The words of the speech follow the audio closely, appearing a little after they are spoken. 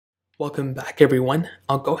Welcome back everyone.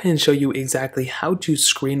 I'll go ahead and show you exactly how to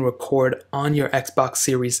screen record on your Xbox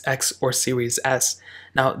Series X or Series S.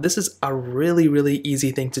 Now this is a really easy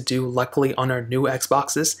thing to do. Luckily on our new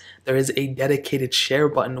Xboxes there is a dedicated share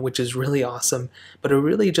button, which is really awesome, but it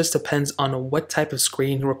really just depends on what type of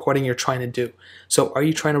screen recording you're trying to do. So are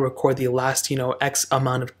you trying to record the last X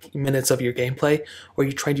amount of minutes of your gameplay, or are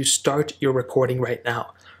you trying to start your recording right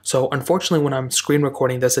now? So unfortunately when I'm screen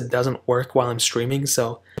recording this, it doesn't work while I'm streaming,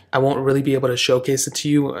 so I won't really be able to showcase it to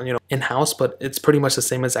you, in-house, but it's pretty much the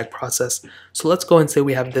same exact process. So let's go and say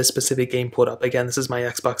we have this specific game pulled up. Again, this is my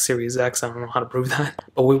Xbox Series X. I don't know how to prove that.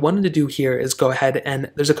 But what we wanted to do here is go ahead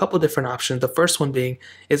and there's a couple of different options. The first one being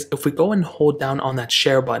is if we go and hold down on that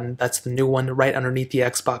share button, that's the new one right underneath the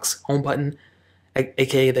Xbox home button,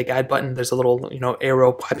 aka the guide button, there's a little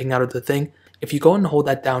arrow popping out of the thing. If you go and hold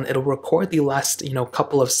that down, it'll record the last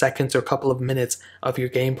couple of seconds or couple of minutes of your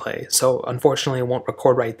gameplay. So unfortunately it won't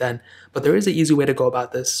record right then, but there is an easy way to go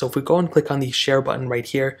about this. So if we go and click on the share button right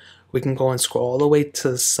here, we can go and scroll all the way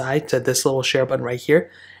to the side to this little share button right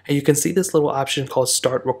here, and you can see this little option called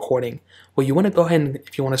start recording. Well, you want to go ahead and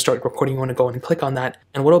if you want to start recording, you want to go and click on that,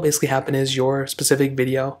 and what will basically happen is your specific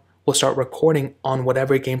video will start recording on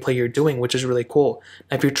whatever gameplay you're doing, which is really cool.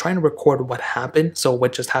 Now, if you're trying to record what happened, so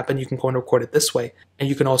what just happened, you can go and record it this way, and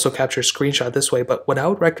you can also capture a screenshot this way. But what I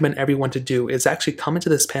would recommend everyone to do is actually come into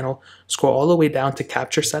this panel, scroll all the way down to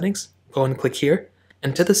capture settings, go and click here,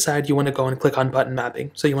 and to the side you want to go and click on button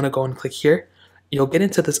mapping. So you want to go and click here, you'll get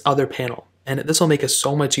into this other panel, and this will make it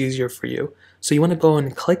so much easier for you. So you want to go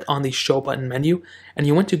and click on the show button menu, and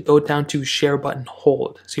you want to go down to share button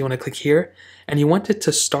hold. So you want to click here, and you want it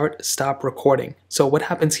to stop recording. So what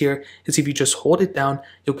happens here is if you just hold it down,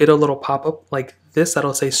 you'll get a little pop-up like this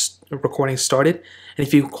that'll say recording started, and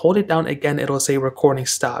if you hold it down again, it'll say recording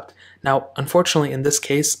stopped. Now unfortunately in this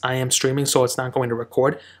case I am streaming, so it's not going to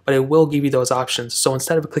record, but it will give you those options. So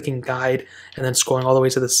instead of clicking guide and then scrolling all the way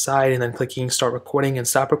to the side and then clicking start recording and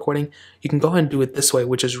stop recording, you can go ahead and do it this way,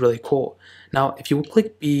 which is really cool. Now if you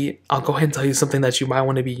click B, I'll go ahead and tell you something that you might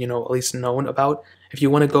want to be at least known about. If you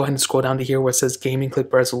want to go ahead and scroll down to here where it says gaming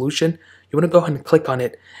clip resolution, you want to go ahead and click on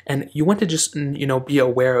it, and you want to just be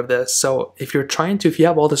aware of this. So if you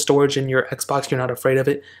have all the storage in your Xbox, you're not afraid of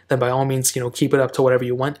it, then by all means keep it up to whatever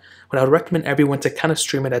you want. But I would recommend everyone to kind of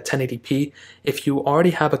stream it at 1080p. If you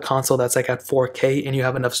already have a console that's like at 4K and you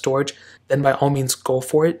have enough storage, then by all means go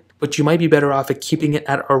for it. But you might be better off at keeping it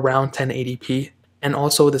at around 1080p. And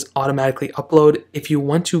also this automatically upload, if you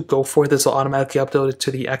want to go for it, this will automatically upload it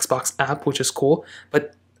to the Xbox app, which is cool.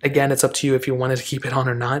 But again, it's up to you if you wanted to keep it on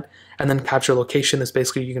or not. And then capture location is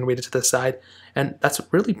basically you can read it to the side. And that's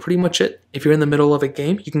really pretty much it. If you're in the middle of a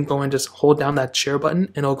game, you can go and just hold down that share button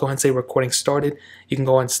and it'll go ahead and say recording started. You can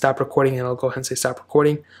go and stop recording and it'll go ahead and say stop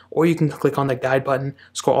recording. Or you can click on the guide button,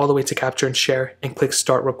 scroll all the way to capture and share, and click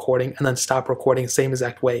start recording and then stop recording, same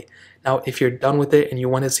exact way. Now, if you're done with it and you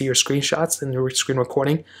want to see your screenshots and your screen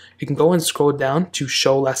recording, you can go and scroll down to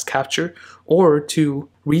show last capture, or to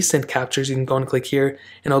recent captures, you can go and click here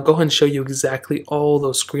and I'll go ahead and show you exactly all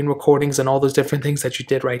those screen recordings and all those different things that you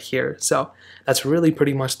did right here. So that's really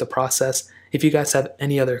pretty much the process. If you guys have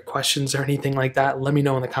any other questions or anything like that, let me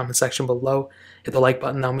know in the comment section below. Hit the like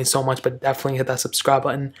button, that would mean so much, but definitely hit that subscribe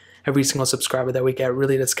button. Every single subscriber that we get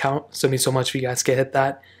really does count, so it means so much if you guys can hit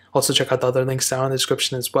that. Also check out the other links down in the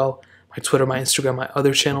description as well. My Twitter, my Instagram, my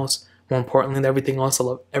other channels. More importantly than everything else, I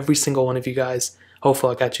love every single one of you guys.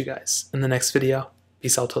 Hopefully I'll catch you guys in the next video.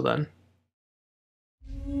 Peace out till then.